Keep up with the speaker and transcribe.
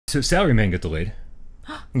So Salaryman got delayed.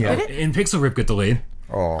 Yeah. And Pixel Rip got delayed.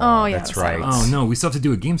 Oh, yeah, that's right. Oh no, we still have to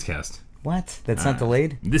do a Gamescast. What? That's not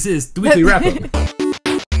delayed? This is the weekly wrap up.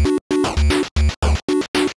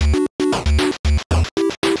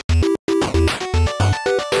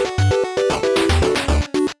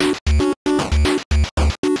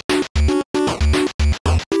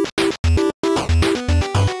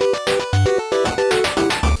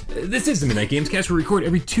 This is the Midnight Gamescast. We record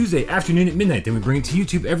every Tuesday afternoon at midnight. Then we bring it to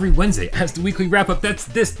YouTube every Wednesday as the weekly wrap-up. That's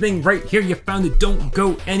this thing right here. You found it. Don't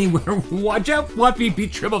go anywhere. Watch out. Fluffy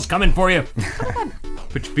Beat Tribble's coming for you.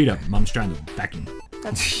 Put your feet up. Mom's trying to vacuum.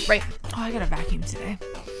 That's right. Oh, I got a vacuum today.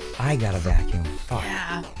 I got a vacuum. Fuck.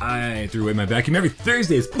 Yeah. I threw away my vacuum. Every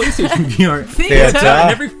Thursday is PlayStation VR Theater.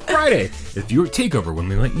 And every Friday is Viewer Takeover when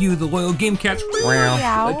we let you, the loyal Gamecats,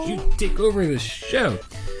 let you take over the show.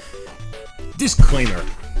 Disclaimer.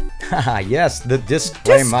 Yes, the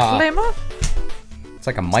disclaimer. Disclaimer? It's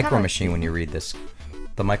like a micro machine when you read this.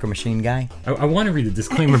 The micro machine guy. I want to read the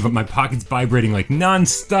disclaimer, but my pocket's vibrating like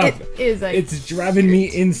non-stop. It is. It's driving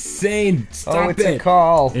me insane. Stop it's a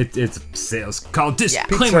call. It's a sales call.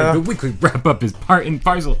 Disclaimer. Pizza. The weekly wrap-up is part and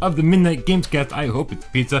parcel of the Midnight Gamescast. I hope it's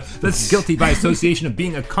pizza. That's guilty by association of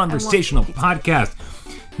being a conversational podcast.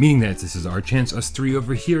 Meaning that this is our chance, us three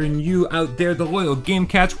over here and you out there, the loyal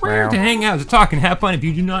Gamecats, where to hang out, to talk, and have fun. If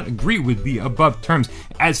you do not agree with the above terms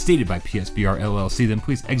as stated by PSVR LLC, then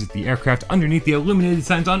please exit the aircraft underneath the illuminated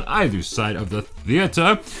signs on either side of the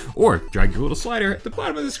theater, or drag your little slider at the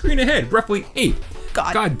bottom of the screen ahead, roughly 8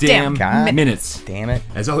 goddamn minutes. Damn it.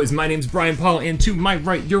 As always, my name's Brian Paul, and to my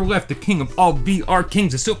right, your left, the king of all VR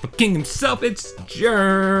kings, the Sofa King himself, it's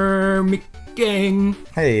Jeremy Gang.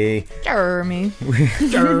 Hey. Jeremy.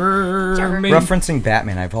 Referencing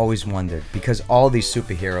Batman, I've always wondered, because all these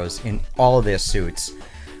superheroes in all of their suits,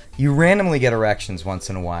 you randomly get erections once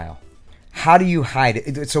in a while. How do you hide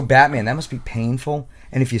it? So Batman, that must be painful.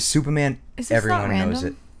 And if you're Superman, everyone knows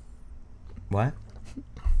it. What?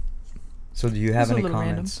 So do you have any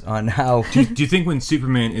comments on how... Do you think when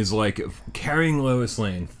Superman is like carrying Lois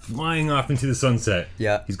Lane, flying off into the sunset,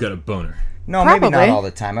 he's got a boner? No, maybe not all the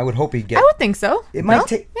time. I would hope he'd get... I would think so. It might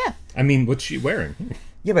take... Yeah. I mean, what's she wearing?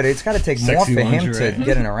 Yeah, but it's got to take more for him to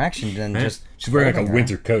get an erection than just... She's wearing like a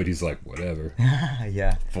winter coat. He's like, whatever.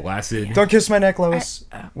 Yeah. Flaccid. Don't kiss my neck, Lois.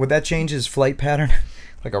 Would that change his flight pattern?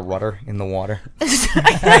 Like a rudder in the water?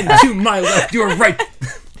 And to my left, your right,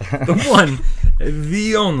 the one,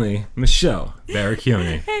 the only, Michelle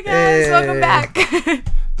Baracchione. Hey guys, welcome back.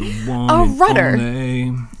 The one A rudder.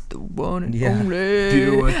 Only. The one and Dude,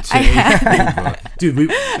 only. I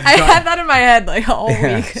had that in my head like all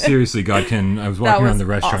week. Seriously, Godkin, I was walking around the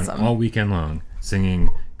restaurant awesome. all weekend long singing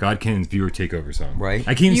Godkin's Viewer Takeover song. Right.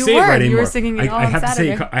 I can't even say it right anymore. You were singing it all on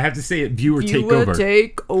Saturday. I have to say it Viewer Takeover. Viewer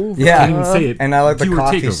Takeover. Yeah. I can't even say it. And I like the Viewer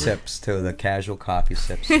coffee Takeover. sips too, the casual coffee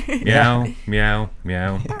sips. Meow, meow,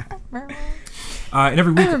 meow. And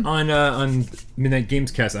every week on Midnight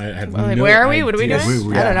Gamescast, I have where are we? What are we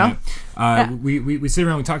doing? I don't know. We sit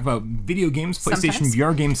around and talk about video games, PlayStation Sometimes.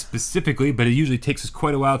 VR games specifically, but it usually takes us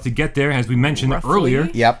quite a while to get there, as we mentioned earlier.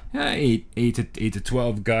 Yep. 8 to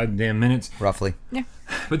 12 goddamn minutes. Roughly. Yeah.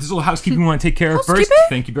 But there's a little housekeeping we want to take care of first.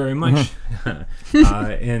 Thank you very much.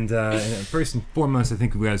 And first and foremost, I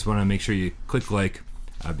think you guys want to make sure you click like,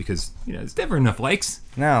 because there's never enough likes.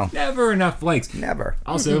 No. Never enough likes. Never.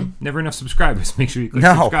 Also, never enough subscribers. Make sure you click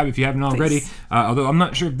subscribe if you haven't already. Although I'm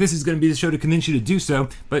not sure if this is going to be the show to convince you to do so.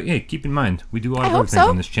 But hey, keep in mind, we do a lot of other things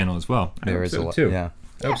on this channel as well. There is a lot. Too. Yeah.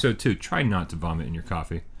 I hope so too. Try not to vomit in your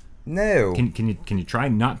coffee. No. Can you try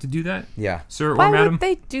not to do that? Yeah. Sir or Why madam? would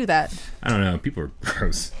they do that? I don't know. People are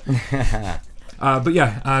gross. But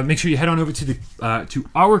yeah, make sure you head on over to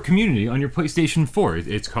our community on your PlayStation 4.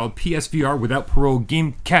 It's called PSVR without Parole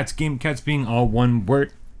Gamecats. Gamecats being all one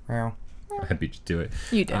word. Well. I beat you to it.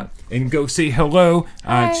 You did. And go say hello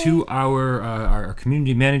to our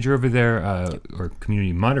community manager over there, or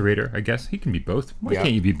community moderator, I guess. He can be both. Why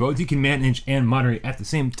can't you be both? You can manage and moderate at the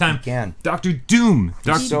same time. He can. Dr. Doom.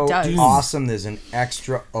 He's so awesome. There's an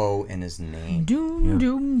extra O in his name. Doom,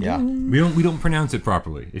 doom, Yeah. doom. We don't pronounce it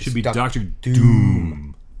properly. It should be Dr.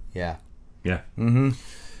 Doom. Yeah. Yeah. Mm-hmm.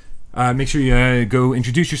 Make sure you go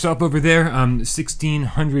introduce yourself over there.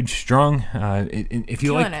 1,600 strong. If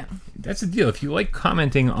you like, that's the deal. If you like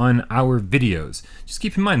commenting on our videos, just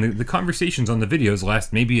keep in mind the conversations on the videos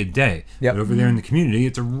last maybe a day. Yep. But over there in the community,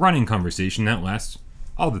 it's a running conversation that lasts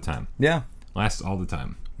all the time. Yeah. Lasts all the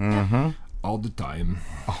time. Mm-hmm. All the time.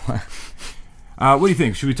 What do you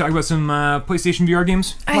think? Should we talk about some PlayStation VR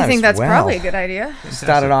games? I think that's probably a good idea.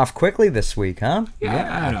 Started off quickly this week, huh?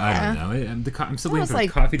 Yeah, I don't know. I'm still waiting for the like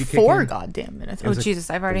coffee to kick in. 4 goddamn minutes. Oh, was like Jesus,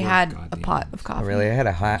 I've already 4 had a goddamn pot of coffee. Oh, really? I had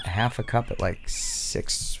a half a cup at like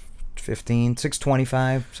 6:15,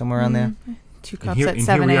 6:25, somewhere around there. 2 cups Here, at and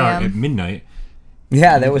 7 here we are at a.m. midnight.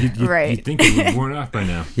 Yeah, that was... Right. You'd think it would worn off by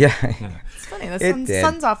now. Yeah. It's funny. The It did.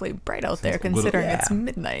 sun's awfully bright out there, It's a little- considering yeah. it's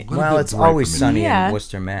midnight. Little Well, bit it's bright always for me. sunny Yeah. in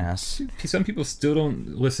Worcester, Mass. Some people still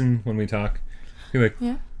don't listen when we talk. You're like,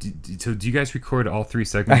 Yeah. so do you guys record all 3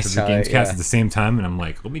 segments of the saw it, Gamescast yeah. at the same time? And I'm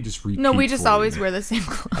like, let me just repeat. No, we just for you. always wear the same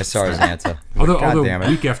clothes. I saw his answer. Although God damn it.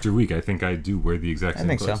 week after week, I think I do wear the exact same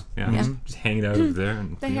think so. clothes. Yeah, Yeah. Just hanging out over there.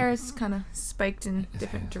 And The hair is kind of spiked in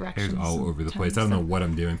different directions. hair's all over the place. sometimes, I don't know so- what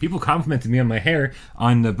I'm doing. People complimented me on my hair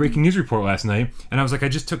on the breaking news report last night, and I was like, I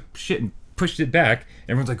just took shit and pushed it back.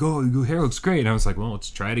 Everyone's like, oh, your hair looks great. And I was like, well, let's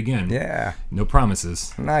try it again. Yeah. No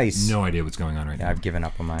promises. Nice. No idea what's going on right Yeah, now. I've given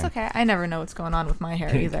up on mine. It's okay. I never know what's going on with my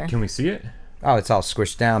hair either. Can we see it? Oh, it's all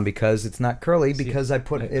squished down because it's not curly because I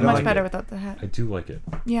put it Much on. better without the hat. I do like it.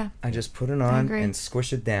 Yeah. I just put it on agree. and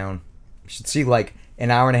squish it down. You should see like an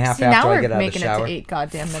hour and a half See, now after I we're get out of the making it shower. to 8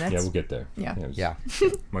 goddamn minutes. Yeah, we'll get there. Yeah. Yeah.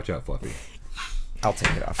 Watch out, Fluffy. I'll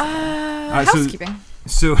take it off. so- Housekeeping.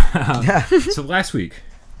 So, so last week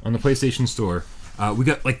on the PlayStation Store, we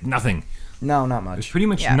got like nothing. No, not It was much. pretty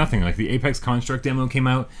much Yeah. nothing. Like the Apex Construct demo came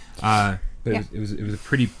out, but Yeah. it was a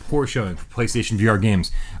pretty poor showing for PlayStation VR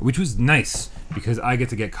games, which was nice because I get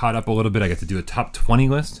to get caught up a little bit. I get to do a top 20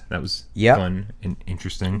 list. That was Yep. fun and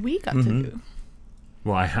interesting. We got to do.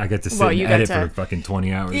 Well, I get to sit Well, and you got edit to- for fucking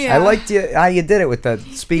 20 hours. Yeah. I liked how you did it with the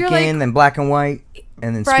speaking like- and black and white,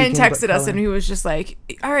 and then Brian speaking texted us color. and he was just like,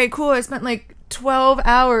 all right, cool. I spent like 12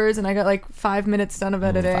 hours and I got like 5 minutes done of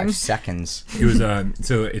editing. 5 seconds. It was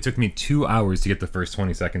so it took me 2 hours to get the first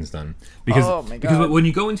 20 seconds done because Oh my because God. when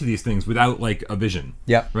you go into these things without like a vision,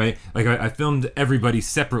 Yep. right? Like I filmed everybody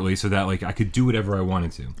separately so that like I could do whatever I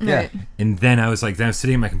wanted to. Yeah. Right. And then I was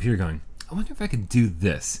sitting at my computer going, I wonder if I could do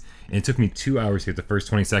this. And it took me 2 hours to get the first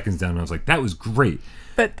 20 seconds down. And I was like, that was great.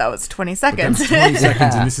 But that was 20 That seconds. was 20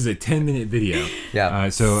 seconds, and this is a 10-minute video. Yeah.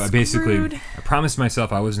 So I Screwed. I promised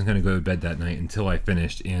myself I wasn't going to go to bed that night until I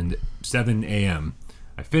finished. And 7 a.m.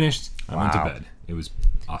 I finished. I went to Wow. bed. It was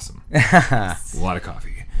awesome. A lot of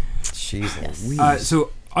coffee. Jeez Louise.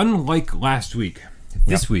 So unlike last week,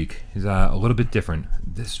 this week is a little bit different.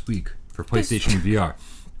 This week for PlayStation VR,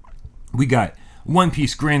 we got One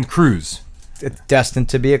Piece Grand Cruise. It's destined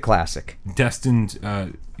to be a classic. Destined,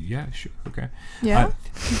 yeah, sure, okay. Yeah.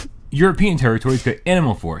 European territories got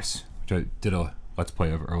Animal Force, which I did a Let's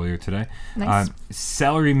Play of earlier today. Nice.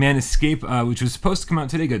 Salaryman Escape, which was supposed to come out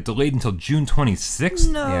today, got delayed until June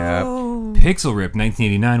 26th. No. Pixel Rip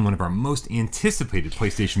 1989, one of our most anticipated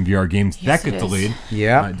PlayStation VR games, Yes, that got it is. delayed.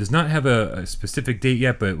 Yeah. It does not have a specific date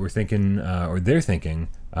yet, but we're thinking, or they're thinking,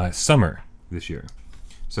 summer this year.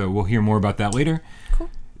 So we'll hear more about that later. Cool.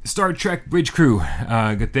 Star Trek Bridge Crew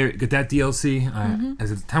got that DLC. As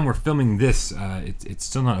of the time we're filming this, it's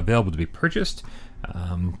still not available to be purchased,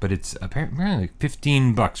 but it's apparently like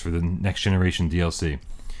 $15 for the next generation DLC.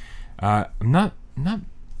 I'm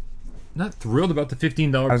not thrilled about the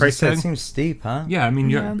 $15 I was price gonna say, tag. it seems steep, huh? Yeah, I mean,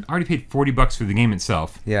 you already paid $40 for the game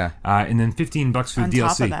itself. Yeah. And then $15 for On the DLC.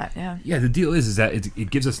 top of that, yeah. Yeah, the deal is that it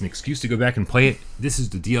gives us an excuse to go back and play it. This is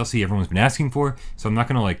the DLC everyone's been asking for, so I'm not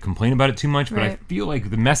going to like complain about it too much, but I Right. feel like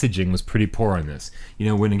the messaging was pretty poor on this. You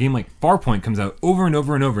know, when a game like Farpoint comes out over and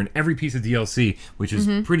over and over, and every piece of DLC, which is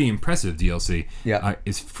pretty impressive DLC, Yeah.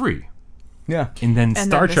 is free. Yeah. And then And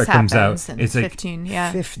Star then Trek this comes out, happens in it's like 15,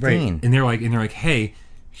 yeah. 15. right, and they're like, hey,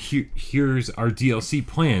 here's our DLC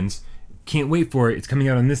plans. Can't wait for it. It's coming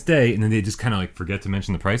out on this day, and then they just kind of like forget to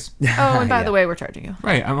mention the price. Oh, and by Yeah. the way, we're charging you.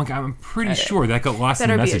 Right. I'm pretty sure that got lost in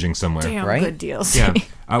Better be a messaging somewhere. Damn Right? good DLC.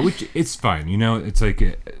 Yeah, which it's fine. You know, it's like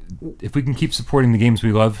if we can keep supporting the games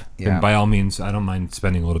we love, Yeah. then by all means, I don't mind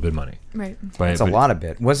spending a little bit of money. Right. But, It's a lot of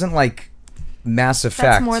it. Wasn't like Mass Effect.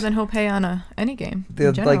 That's more than he'll pay on any game They're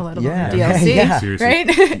in general, like- let alone yeah. DLC. Yeah. Seriously.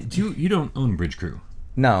 Right? You don't own Bridge Crew.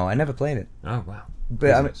 No, I never played it. Oh wow.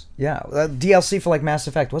 But I mean, yeah, DLC for like Mass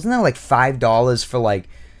Effect. Wasn't that like $5 for like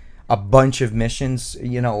a bunch of missions?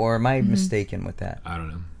 You know, or am I mistaken with that? I don't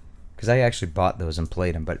know. Because I actually bought those and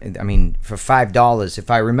played them. But I mean, for $5, if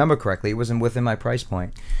I remember correctly, it wasn't within my price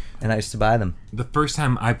point, and I used to buy them. The first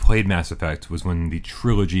time I played Mass Effect was when the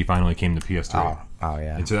trilogy finally came to PS3. Oh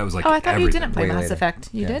yeah. And so that was like Oh, I thought you everything. didn't play Way Mass later. Effect.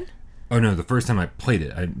 You Yeah. did? Oh no, the first time I played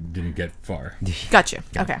it, I didn't get far. Got you.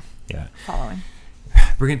 Okay. Yeah. Following.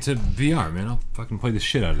 Bring it to VR, man. I'll fucking play the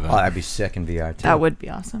shit out of that. Oh, that'd be sick in VR too. That would be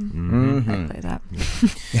awesome. Mm-hmm. I'd play that.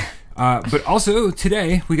 But also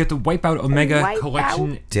today we got the Wipeout Omega Wipeout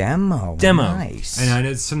Collection Demo. Nice. And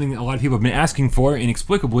it's something a lot of people have been asking for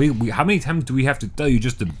inexplicably. How many times do we have to tell you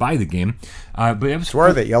just to buy the game? But it was It's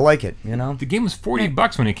worth it. You'll like it, you know? The game was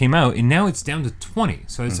 $40 when it came out, and now it's down to $20.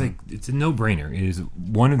 So it's like it's a no-brainer. It is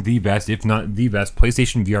one of the best, if not the best,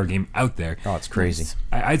 PlayStation VR game out there. Oh, it's crazy.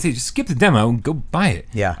 I'd say just skip the demo and go buy it.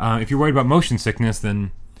 Yeah. If you're worried about motion sickness,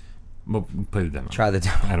 then well, play the demo. Try the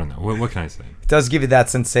demo. I don't know. What can I say? It does give you that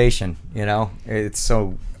sensation, you know? It's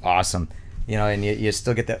so awesome. You know, and you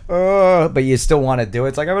still get that, but you still want to do it.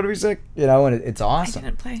 It's like, I'm going to be sick, you know, and it's I awesome.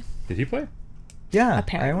 didn't play. Did he play? Yeah. I own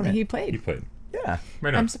Apparently it. he He played. played. Yeah.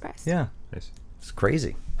 Right on. I'm surprised. Yeah. Nice. It's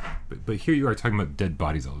crazy. But here you are talking about dead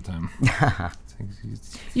bodies all the time.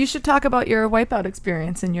 You should talk about your Wipeout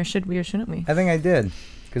experience and your should we or shouldn't we? I think I did,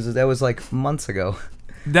 because that was like months ago.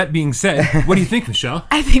 That being said, what do you think, Michelle?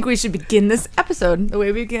 I think we should begin this episode the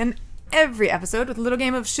way we begin every episode with a little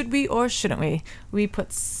game of should we or shouldn't we. We put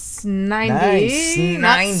 90, Nice.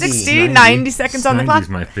 not 90. 60, 90 seconds on the 90 clock. is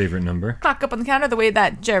my favorite number. Clock up on the counter the way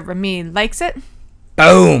that Jeremy likes it.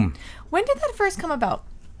 Boom! When did that first come about?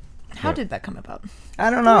 How What? did that come about? I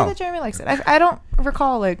don't The way know. that Jeremy likes it. I don't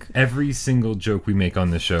recall, like... Every single joke we make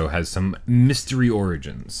on this show has some mystery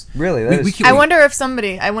origins. Really, that We is can- I wonder if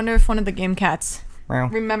one of the game cats Well,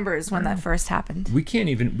 remembers when that first happened. We can't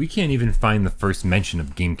even find the first mention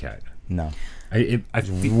of GameCat. no. I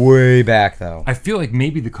Way back, though. feel like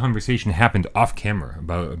maybe the conversation happened off camera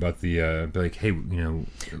about the like, hey, you know,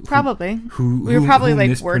 Probably. who We were probably, who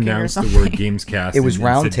like, working or mispronounced the something. word Gamescast. It was and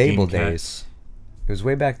round said table GameCat. days. It was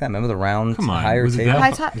way back then. Remember the round Come on, higher was it table? that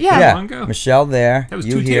High top? Yeah. That long ago? Michelle there. That was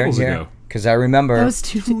you 2 here, tables here. ago. Because I remember. That was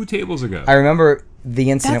 2 tables ago. I remember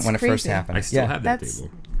the incident That's when it first crazy. happened. I still yeah. have that That's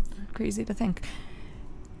table. crazy to think.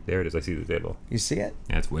 There it is. I see the table. You see it?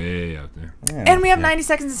 Yeah, it's way out there. Yeah. And we have Yeah. 90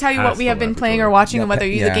 seconds to tell you Past what we the have been playing or laboratory. watching Yeah, and whether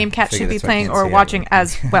you, yeah, the game cat, figure should be that's why I playing can't or see it. watching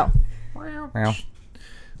as well. Well,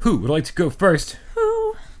 Who would like to go first?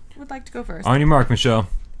 Who would like to go first? On your mark, Michelle.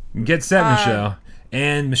 Get set, Michelle.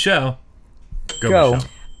 And Michelle, Go.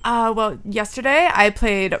 Michelle. Well, yesterday I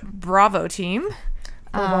played Bravo Team.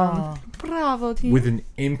 Bravo Team. With an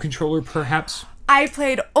aim controller, perhaps. I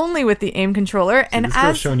played only with the aim controller, and This girl's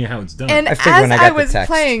as showing you how it's done. and I as figured when I got I the was text.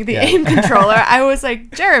 playing the Yeah. aim controller, I was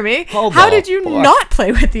like, Jeremy, Hold how on, did you boy. not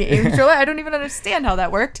play with the aim controller? I don't even understand how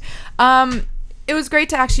that worked. It was great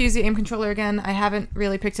to actually use the aim controller again. I haven't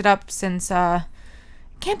really picked it up since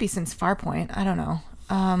can't be since Farpoint. I don't know.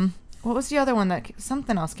 What was the other one that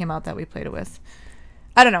something else came out that we played it with?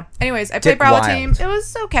 I don't know. Anyways, I played Dick Bravo Wild. Team. It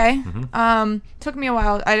was okay. Took me a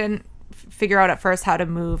while. I didn't figure out at first how to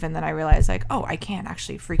move, and then I realized like, oh, I can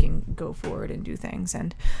actually freaking go forward and do things.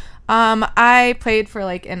 And I played for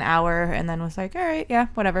like an hour, and then was like, all right, yeah,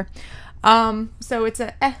 whatever. So it's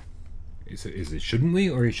a Is it shouldn't we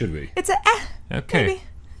or should we? it's a Okay. maybe.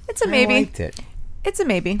 It's a I maybe. liked it. It's a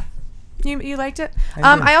maybe. You liked it?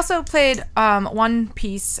 I did. I also played One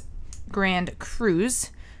Piece Grand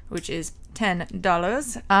Cruise, which is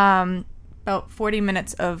 $10. About 40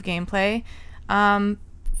 minutes of gameplay.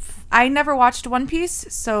 I never watched One Piece,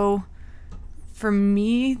 so for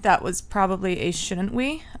me that was probably a shouldn't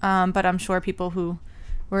we. But I'm sure people who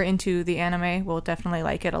were into the anime will definitely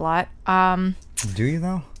like it a lot. Do you,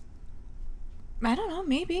 though? I don't know,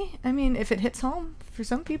 maybe. I mean, if it hits home for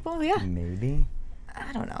some people, yeah. Maybe.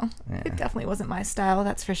 I don't know. Yeah. It definitely wasn't my style,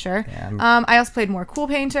 that's for sure. Yeah, I also played more Cool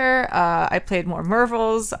Painter. I played more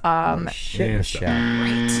Mervils. Shit, Yeah, Michelle.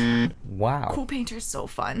 Great. Wow. Cool Painter is so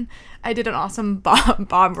fun. I did an awesome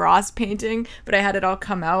Bob Ross painting, but I had it all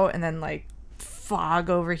come out and then like fog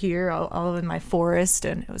over here all in my forest,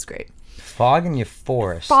 and it was great. Fog in your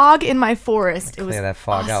forest. Fog in my forest. It was Clear that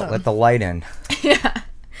fog awesome. out. Let the light in. Yeah.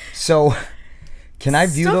 So, can I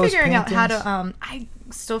view Still those figuring paintings? out how to I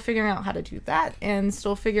still figuring out how to do that, and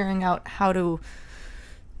still figuring out how to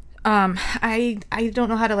I don't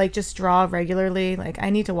know how to like just draw regularly. Like I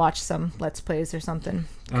need to watch some Let's Plays or something,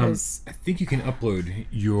 because I think you can upload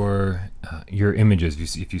your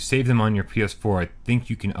images if you save them on your PS4. I think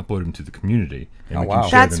you can upload them to the community. And Oh, we can wow.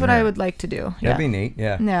 share that's them what there. I would like to do. That'd be neat.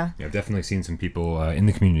 Yeah. Yeah. Yeah, I've definitely seen some people in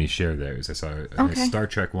the community share theirs. I saw a Okay. Star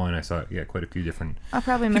Trek one. I saw quite a few different. I'll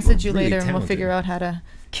probably People message you really later and we'll talented. figure out how to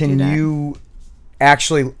Can do that. you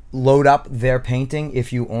actually load up their painting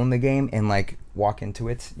if you own the game and like walk into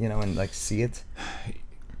it, and like see it?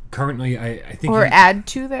 Currently, I think or you- add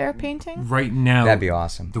to their painting? right now That'd be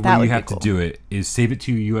awesome. the That way would you be have cool. to do it is save it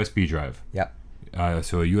to your USB drive. Yep.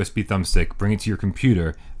 So a USB thumbstick, bring it to your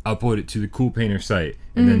computer, upload it to the Cool Painter site,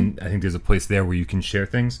 and then I think there's a place there where you can share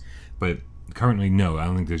things. But currently, no, I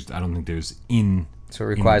don't think there's in. So it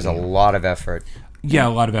requires a in-game. lot of effort. Yeah, a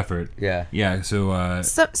lot of effort. Yeah. Yeah, so...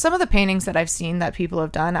 Some of the paintings that I've seen that people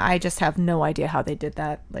have done, I just have no idea how they did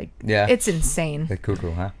that. Like, Yeah. it's insane. The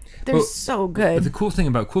cuckoo, huh? They're so good. But the cool thing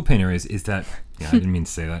about Cool Painter is that... Yeah, I didn't mean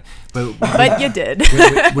to say that. But you did.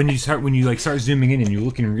 when you start zooming in and you're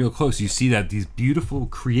looking real close, you see that these beautiful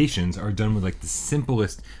creations are done with like the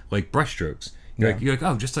simplest like brush strokes. You're like,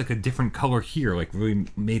 oh, just like a different color here, like really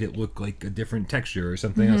made it look like a different texture or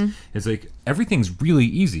something else. It's like everything's really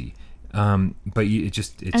easy. But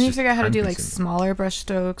it's and you figure out how to do like time-consuming. smaller brush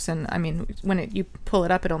strokes, and I mean, when you pull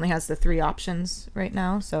it up, it only has the 3 options right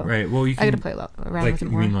now. So Right. Well, you can, I got to play around like, with it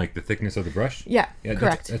you more. mean like the thickness of the brush? Yeah, Yeah,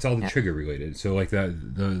 correct. That's all the trigger related. So like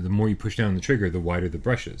that, the more you push down the trigger, the wider the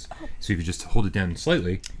brush is. So if you just hold it down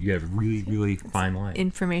slightly, you have a really, really fine line.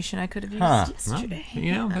 Information I could have used Huh. Well, yesterday.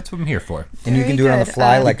 you know, that's what I'm here for. And you Very can do it on the good.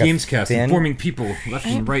 fly The like a Gamescast, thin. informing people left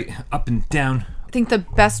and right, up and down. I think the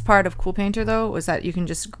best part of Cool Painter though was that you can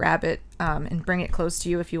just grab it and bring it close to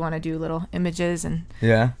you if you want to do little images and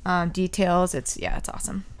Yeah. details. It's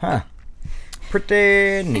awesome. Huh.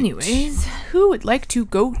 Pretty neat. Anyways, who would like to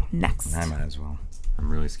go next? I might as well.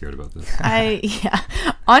 I'm really scared about this.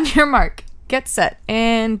 On your mark, get set,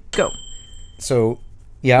 and go. So,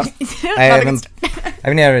 yeah. I haven't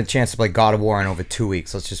had a chance to play God of War in over 2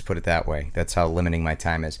 weeks. Let's just put it that way. That's how limiting my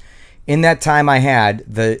time is. In that time I had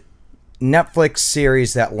the Netflix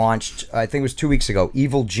series that launched, I think it was 2 weeks ago,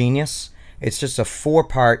 Evil Genius. It's just a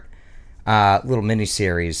 4-part little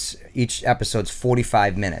mini-series. Each episode's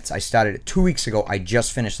 45 minutes. I started it 2 weeks ago. I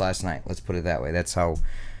just finished last night. Let's put it that way. That's how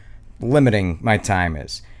limiting my time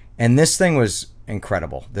is. And this thing was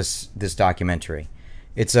incredible, this documentary.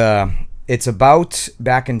 It's about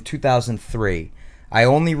back in 2003. I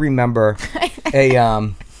only remember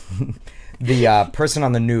the person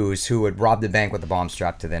on the news who had robbed the bank with a bomb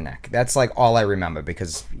strapped to their neck. That's like all I remember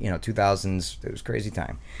because, 2000s, it was crazy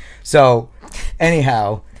time. So,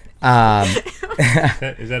 anyhow...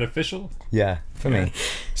 Is that official? Yeah, for me.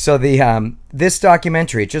 So this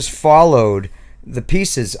documentary, it just followed the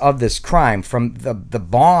pieces of this crime from the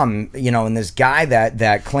bomb, and this guy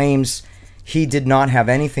that claims he did not have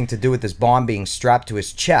anything to do with this bomb being strapped to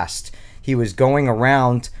his chest. He was going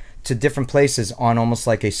around to different places on almost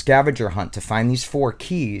like a scavenger hunt to find these 4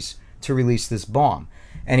 keys to release this bomb.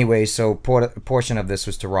 Anyway, so a portion of this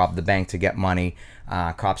was to rob the bank to get money.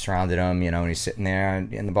 Cops surrounded him, and he's sitting there,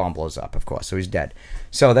 and the bomb blows up, of course, so he's dead.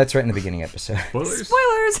 So that's right in the beginning episode. Spoilers?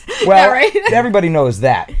 Spoilers. Well, Yeah, right. Everybody knows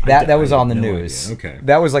that. That was on the no news. idea. Okay.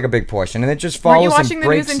 That was like a big portion, and it just follows Were you watching and the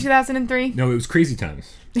breaks. news in 2003? No, it was Crazy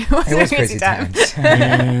Times. It was, It was crazy times.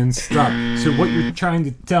 And stop. So what you're trying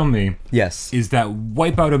to tell me Yes. is that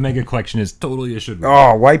Wipeout Omega Collection is totally a should.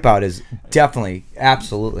 Oh, Wipeout is definitely,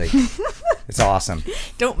 absolutely. It's awesome.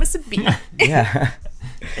 Don't miss a beat. Yeah.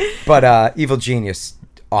 But Evil Genius,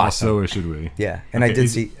 awesome. Also a should we? Yeah, and Okay, I did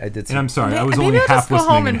see. And I'm sorry, I was Maybe only I'll half just go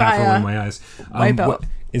home listening and and half buy rolling a my eyes. Wipeout What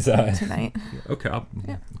is tonight. Okay, okay.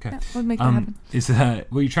 Yeah, we'll make that happen. Is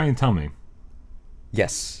what you're trying to tell me?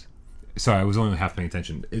 Yes. Sorry, I was only half paying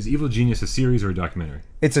attention. Is Evil Genius a series or a documentary?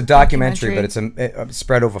 It's a documentary, Documentary. but it's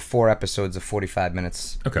spread over 4 episodes of 45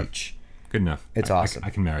 minutes Okay. each. Good enough. It's I awesome. I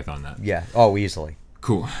can marathon that. Yeah. Oh, easily.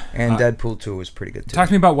 Cool. And Deadpool 2 was pretty good too. Talk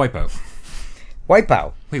to me about Wipeout.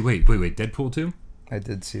 Wipeout. Wait. Deadpool 2? I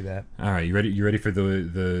did see that. All right, you ready? You ready for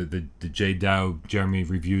the J Dow Jeremy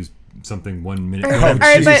reviews something 1 minute? All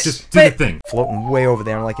right, just do the thing. Floating way over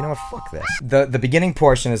there. I'm like, you know what? Fuck this. The beginning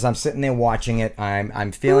portion is I'm sitting there watching it.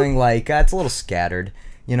 I'm feeling like it's a little scattered.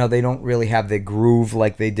 They don't really have the groove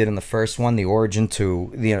like they did in the first one, the origin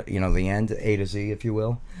to the the end, A to Z, if you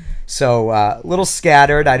will. So a little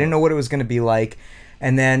scattered. I didn't know what it was going to be like.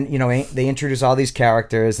 And then they introduce all these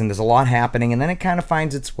characters, and there's a lot happening, and then it kind of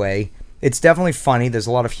finds its way. It's definitely funny. There's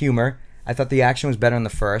a lot of humor. I thought the action was better in the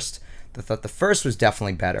first. I thought the first was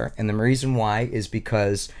definitely better, and the reason why is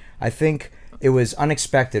because I think it was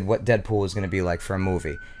unexpected what Deadpool was going to be like for a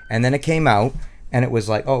movie. And then it came out, and it was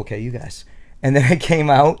like, oh, okay, you guys. And then it came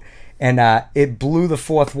out, and it blew the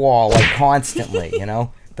fourth wall like constantly.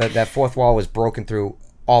 That fourth wall was broken through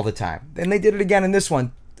all the time. And they did it again in this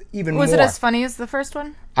one, even more. Was it as funny as the first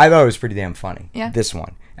one? I thought it was pretty damn funny. Yeah. This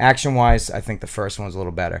one. Action-wise, I think the first one was a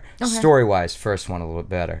little better. Okay. Story-wise, first one a little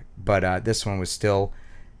better. But this one was still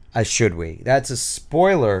a should we. That's a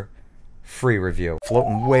spoiler-free review.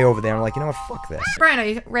 Floating way over there. I'm like, you know what? Fuck this. Brian, are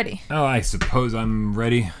you ready? Oh, I suppose I'm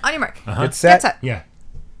ready. On your mark. Get set. Get set. Yeah.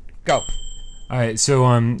 Go. All right. So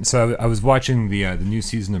I was watching the new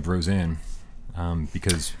season of Roseanne,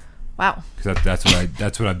 because Wow. that's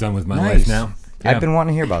what I've done with my Nice. life now. Yeah. I've been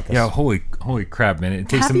wanting to hear about this. Yeah, holy crap, man! It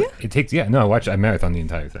takes Have you? It takes I marathon the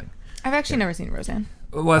entire thing. I've actually never seen Roseanne.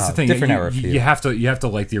 Well, that's the thing. different era for you. You have to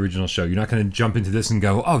like the original show. You're not going to jump into this and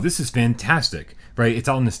go, "Oh, this is fantastic," right? It's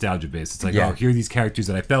all nostalgia based. It's like, Yeah. "Oh, here are these characters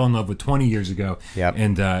that I fell in love with 20 years ago." Yep.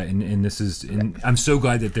 And this is. And I'm so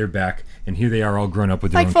glad that they're back. And here they are, all grown up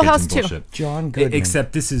with their Like own Full kids House and too. bullshit. John Goodman.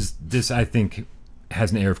 Except this I think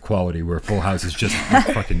has an air of quality where Full House is just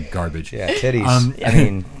fucking garbage. Yeah, titties. I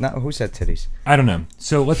mean, who said titties? I don't know.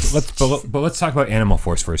 So let's talk about Animal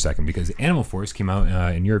Force for a second, because Animal Force came out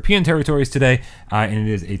in European territories today, and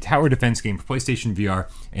it is a tower defense game for PlayStation VR,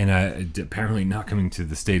 and apparently not coming to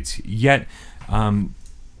the States yet.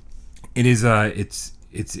 It is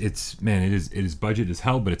it is budget as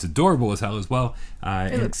hell, but it's adorable as hell as well.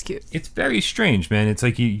 It looks cute. It's very strange, man. It's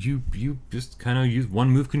like you just kind of use one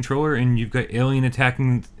move controller, and you've got aliens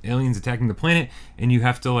attacking the planet, and you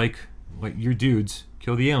have to like your dudes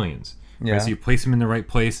kill the aliens. Yeah. Right? So you place them in the right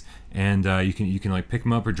place, and you can like pick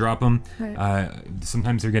them up or drop them. Right.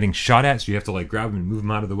 Sometimes they're getting shot at, so you have to like grab them and move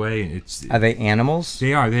them out of the way. Are they animals?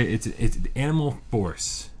 They are. It's Animal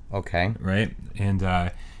Force. Okay. Right, and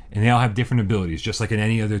they all have different abilities, just like in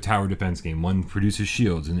any other tower defense game. One produces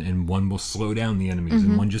shields, and one will slow down the enemies,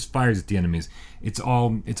 and one just fires at the enemies. It's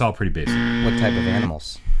all pretty basic. What type of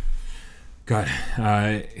animals? God,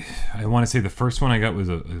 I want to say the first one I got was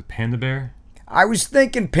a panda bear. I was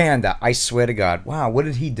thinking panda. I swear to God. Wow, what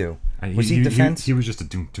did he do? Was he defense? He was just a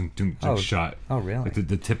dunk shot. Oh, really? Like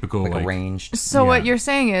the typical like ranged. So Yeah. what you're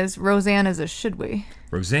saying is Roseanne is a should we?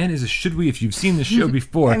 Roseanne is a should we if you've seen the show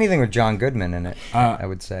before. Anything with John Goodman in it, I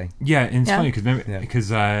would say. Yeah, and it's Yeah. funny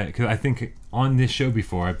because I think on this show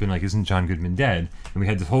before I've been like, isn't John Goodman dead? And we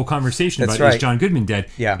had this whole conversation That's about is right. John Goodman dead?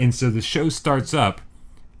 Yeah. And so the show starts up,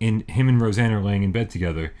 and him and Roseanne are laying in bed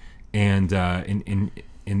together, and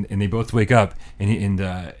they both wake up,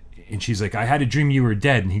 and she's like, I had a dream you were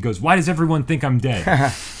dead, and he goes, why does everyone think I'm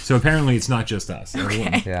dead? So apparently it's not just us.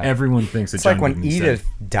 Everyone thinks that It's John like when Goodman's Edith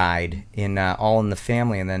dead. died in All in the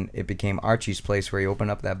Family, and then it became Archie's place where he opened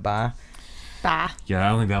up that bar. Bah. Yeah, I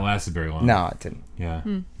don't think that lasted very long. No, it didn't. Yeah.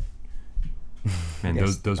 Man,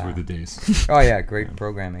 Yes, those were the days. Oh yeah, great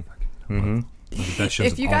programming. One of the best shows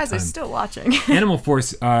If of you all guys are time. still watching. Animal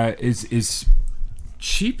Force is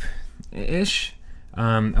cheap-ish.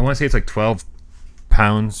 I want to say it's like £12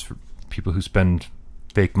 for people who spend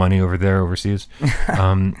fake money over there overseas.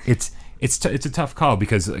 It's a tough call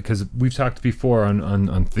because we've talked before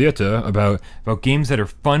on theater about games that are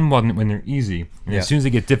fun when they're easy, and as soon as they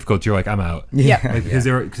get difficult, you're like, I'm out. Yeah. Like, because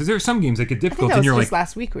there are some games that get I think difficult, that and was you're just like,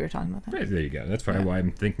 last week we were talking about that. right, there you go. That's probably why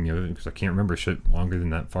I'm thinking of it, because I can't remember shit longer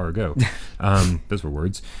than that far ago. Those were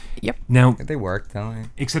words. Yep. Now, They worked, don't they?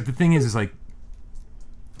 except the thing is like,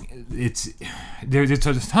 there's a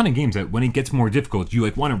ton of games that when it gets more difficult, you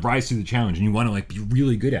like want to rise to the challenge and you want to like be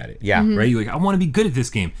really good at it. Yeah. Right. You're like, I want to be good at this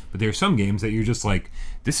game, but there are some games that you're just like,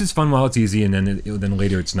 this is fun while it's easy, and then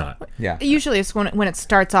later it's not. Yeah. Usually it's when it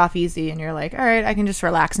starts off easy and you're like, all right, I can just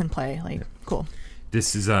relax and play. Like, cool. This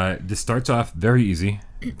starts off very easy,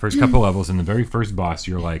 first couple levels, and the very first boss,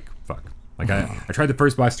 you're like, fuck. Like I tried the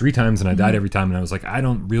first boss 3 times and I died every time, and I was like, I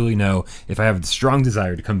don't really know if I have the strong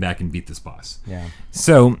desire to come back and beat this boss. Yeah.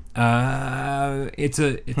 So it's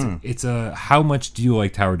a how much do you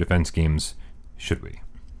like tower defense games? Should we?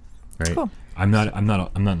 Right. Cool. I'm not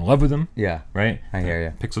in love with them. Yeah. Right. I hear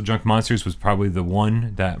you. Pixel Junk Monsters was probably the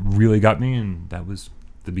one that really got me, and that was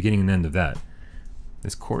the beginning and end of that.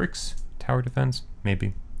 Is Corix tower defense?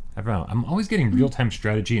 Maybe. I don't know. I'm always getting real-time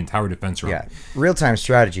strategy and tower defense wrong. Yeah. Real-time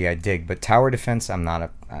strategy I dig, but tower defense I'm not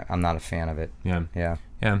a fan of it. Yeah. Yeah.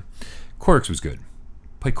 Yeah. Corix was good.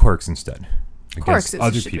 Play Corix instead. Corix Against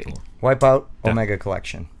other should be. people. Wipeout Yeah. Omega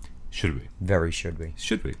Collection. Should we? Very should we.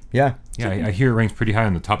 Should we? Yeah. Yeah, I hear it ranks pretty high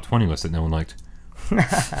on the top 20 list that no one liked.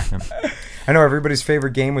 I know everybody's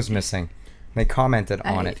favorite game was missing. They commented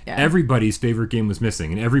on it. Yeah. Everybody's favorite game was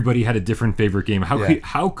missing, and everybody had a different favorite game.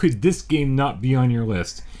 How could this game not be on your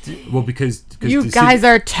list? Well, because You guys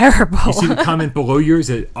are terrible. You see the comment below yours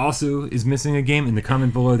that also is missing a game, and the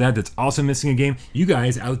comment below that's also missing a game. You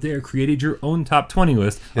guys out there created your own top 20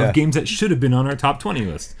 list of games that should have been on our top 20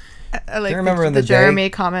 list. I like remember in the the day- Jeremy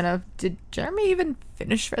comment of, did Jeremy even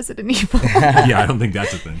finish Resident Evil? Yeah, I don't think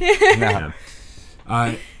that's a thing. No.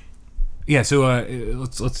 Yeah, so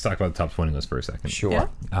let's talk about the top 20 list for a second. Sure.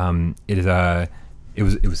 Yeah. It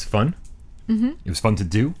was fun. Mm-hmm. It was fun to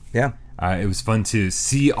do. Yeah. It was fun to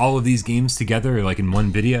see all of these games together, like in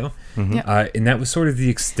one video. Yeah. And that was sort of the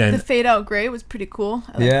extent. The fade out gray was pretty cool.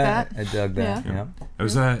 I like Yeah, that. I dug that. Yeah. Yeah. It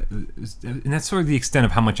was, and that's sort of the extent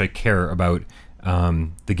of how much I care about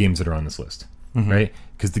the games that are on this list, right?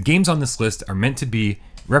 Because the games on this list are meant to be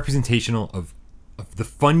representational of the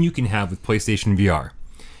fun you can have with PlayStation VR.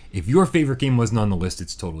 If your favorite game wasn't on the list,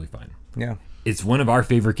 it's totally fine. Yeah. it's one of our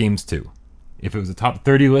favorite games too. If it was a top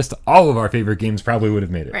 30 list, all of our favorite games probably would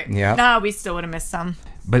have made it. Right. Yeah. No, we still would have missed some.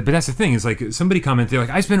 But that's the thing, is like somebody commented,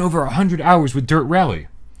 like, I spent over 100 hours with Dirt Rally.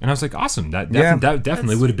 And I was like, awesome. That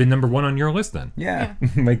definitely would have been number one on your list then. Yeah.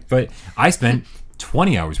 Like, but I spent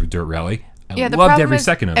 20 hours with Dirt Rally. I The loved problem every is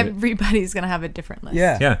second of it. everybody's going to have a different list.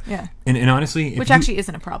 Yeah. Yeah. Yeah. And honestly, Which actually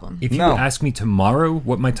isn't a problem. if you No. ask me tomorrow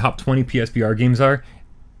what my top 20 PSVR games are,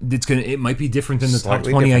 it might be different than the top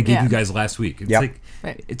Slightly 20 I different. gave Yeah. you guys last week. It's Yep. like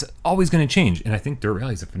Right. it's always going to change. And I think Dirt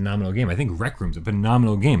Rally is a phenomenal game. I think Rec Room's a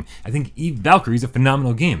phenomenal game. I think Eve Valkyrie's a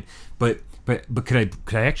phenomenal game. But could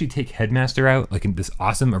I actually take Headmaster out, like in this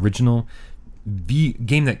awesome original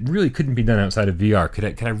game that really couldn't be done outside of VR? Could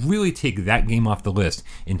I really take that game off the list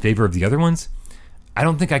in favor of the other ones? I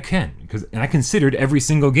don't think I can, because I considered every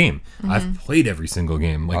single game. I've played every single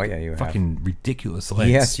game, like yeah, you have. fucking ridiculous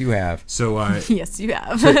lengths. Yes, you have. So Yes, you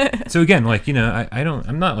have. so again, like, you know,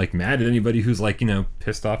 I'm not like mad at anybody who's like, you know,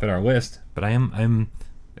 pissed off at our list, but I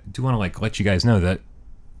do want to like let you guys know that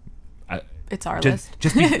It's our list.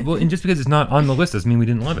 just because it's not on the list doesn't mean we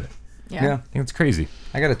didn't love it. Yeah. I think it's crazy.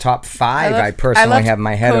 I got a top 5 I left- personally left have in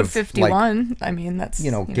my head Code of 51. like, I mean, that's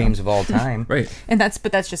games of all time. Right.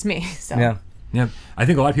 but that's just me. So Yeah. Yeah. I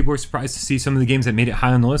think a lot of people were surprised to see some of the games that made it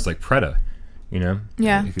high on the list, like Preda. You know?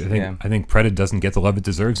 Yeah. I think Preda doesn't get the love it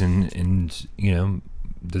deserves, and you know,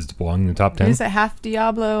 does it belong in the top 10? Is it half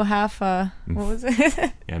Diablo, half what was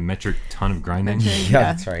it? Yeah, metric ton of grinding. Metric. Yeah, Yeah.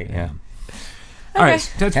 that's right. Yeah. All right,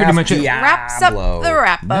 so that's pretty much it. Wraps up the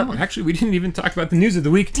wrap up. No, actually, we didn't even talk about the news of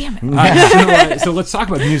the week. Damn it. So let's talk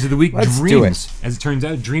about the news of the week. Let's do Dreams. As it turns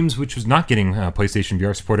out, Dreams, which was not getting PlayStation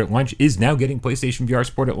VR support at launch, is now getting PlayStation VR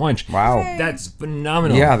support at launch. Wow. That's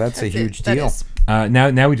phenomenal. Yeah, that's a huge That deal. is.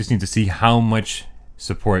 Now we just need to see how much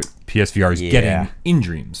support PSVR is Yeah. getting in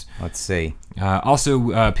Dreams. Let's see.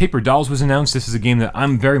 Also, Paper Dolls was announced. This is a game that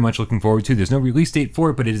I'm very much looking forward to. There's no release date for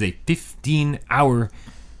it, but it is a 15-hour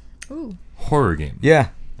Ooh, horror game. Yeah.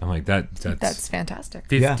 I'm like, that's fantastic.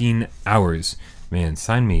 15 hours. Man,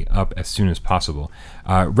 sign me up as soon as possible.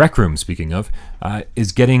 Rec Room, speaking of,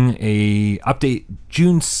 is getting a update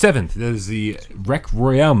June 7th. That is the Rec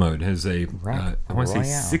Royale mode. It has a, I want to say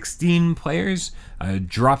 16 players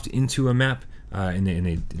dropped into a map, and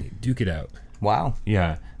they duke it out. Wow.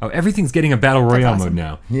 Yeah. Oh, everything's getting a battle royale awesome. mode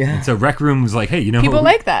now. Yeah. And so Rec Room was like, hey, you know People what?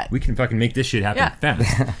 like that. We can fucking make this shit happen Yeah.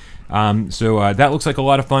 fast. So that looks like a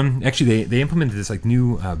lot of fun. Actually, they implemented this like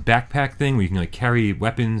new backpack thing where you can like carry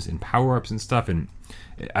weapons and power-ups and stuff. And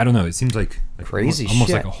I don't know. It seems like Crazy almost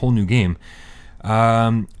shit. like a whole new game.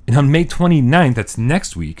 And on May 29th, that's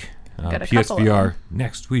next week, Got a couple of PSVR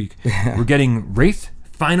next week, we're getting Wraith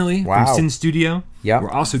finally Wow. from Sin Studio. Yep.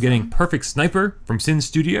 We're also getting Perfect Sniper from Sin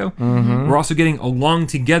Studio. We're also getting Along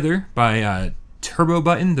Together by Turbo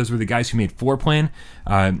Button. Those were the guys who made Floorplan.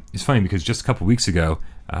 It's funny because just a couple weeks ago,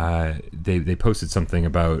 they posted something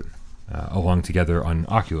about Along Together on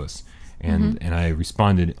Oculus, and I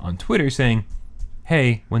responded on Twitter saying,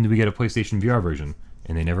 "Hey, when do we get a PlayStation VR version?"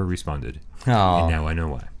 And they never responded. Oh. And now I know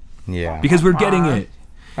why. Yeah. Because we're getting it.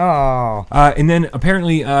 Oh. And then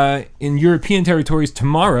apparently in European territories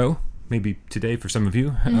tomorrow, maybe today for some of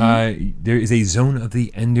you, there is a Zone of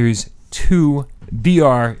the Enders 2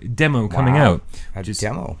 VR demo coming Wow. out. A Which is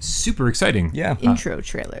demo. super exciting. Yeah. Intro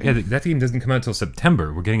trailer. Yeah, that game doesn't come out until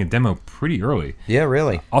September. We're getting a demo pretty early. Yeah,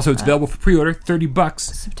 really. Also, it's available for pre-order, $30.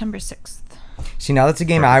 September 6th. See, now that's a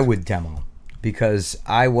game I would demo because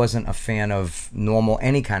I wasn't a fan of normal,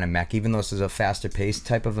 any kind of mech, even though this is a faster paced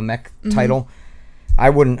type of a mech title. I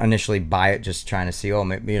wouldn't initially buy it just trying to see,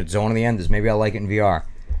 maybe it's Zone of the Enders. Maybe I'll like it in VR.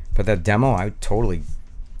 But that demo, I would totally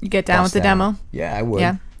You get down with bust the that demo? out. Yeah, I would.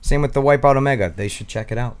 Yeah. Same with the Wipeout Omega. They should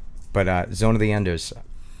check it out. But Zone of the Enders,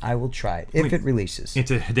 I will try it if it releases.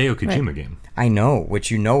 It's a Hideo Kojima game. I know,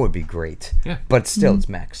 which would be great. Yeah. But still, it's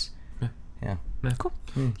mechs. Yeah. Cool.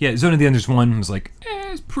 Yeah, Zone of the Enders 1 was like,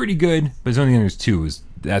 it's pretty good, but Zone of the Enders 2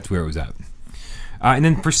 that's where it was at. And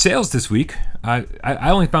then for sales this week, I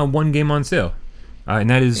only found one game on sale, and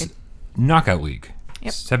that is Knockout League.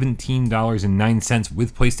 Yep. $17.09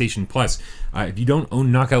 with PlayStation Plus. If you don't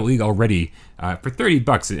own Knockout League already, for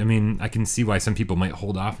 $30, I mean, I can see why some people might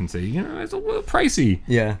hold off and say, it's a little pricey.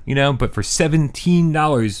 Yeah. But for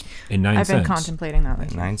 $17.09. I've been contemplating that.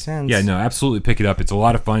 Like, 9 cents. Yeah, no, absolutely pick it up. It's a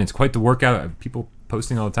lot of fun. It's quite the workout. People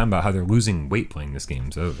posting all the time about how they're losing weight playing this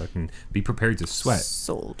game, so I can be prepared to sweat.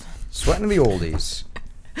 sold. Sweating the oldies.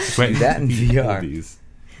 Sweat that in the VR. oldies.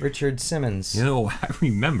 Richard Simmons. I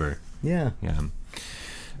remember. Yeah. Yeah.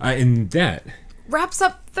 And that wraps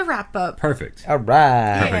up the wrap up. Perfect. All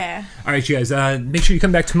right. Yeah. All right, you guys. Make sure you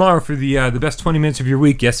come back tomorrow for the best 20 minutes of your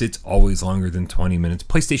week. Yes, it's always longer than 20 minutes.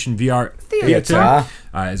 PlayStation VR Theater.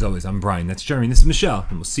 As always, I'm Brian. That's Jeremy. This is Michelle,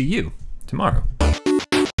 and we'll see you tomorrow.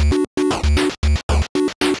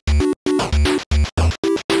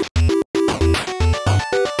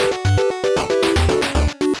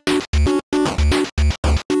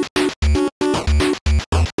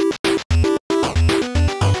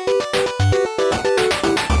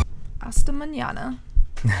 Hasta mañana.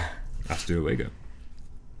 Hasta luego.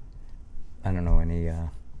 I don't know any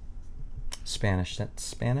Spanish. That's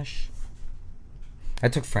Spanish? I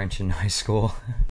took French in high school.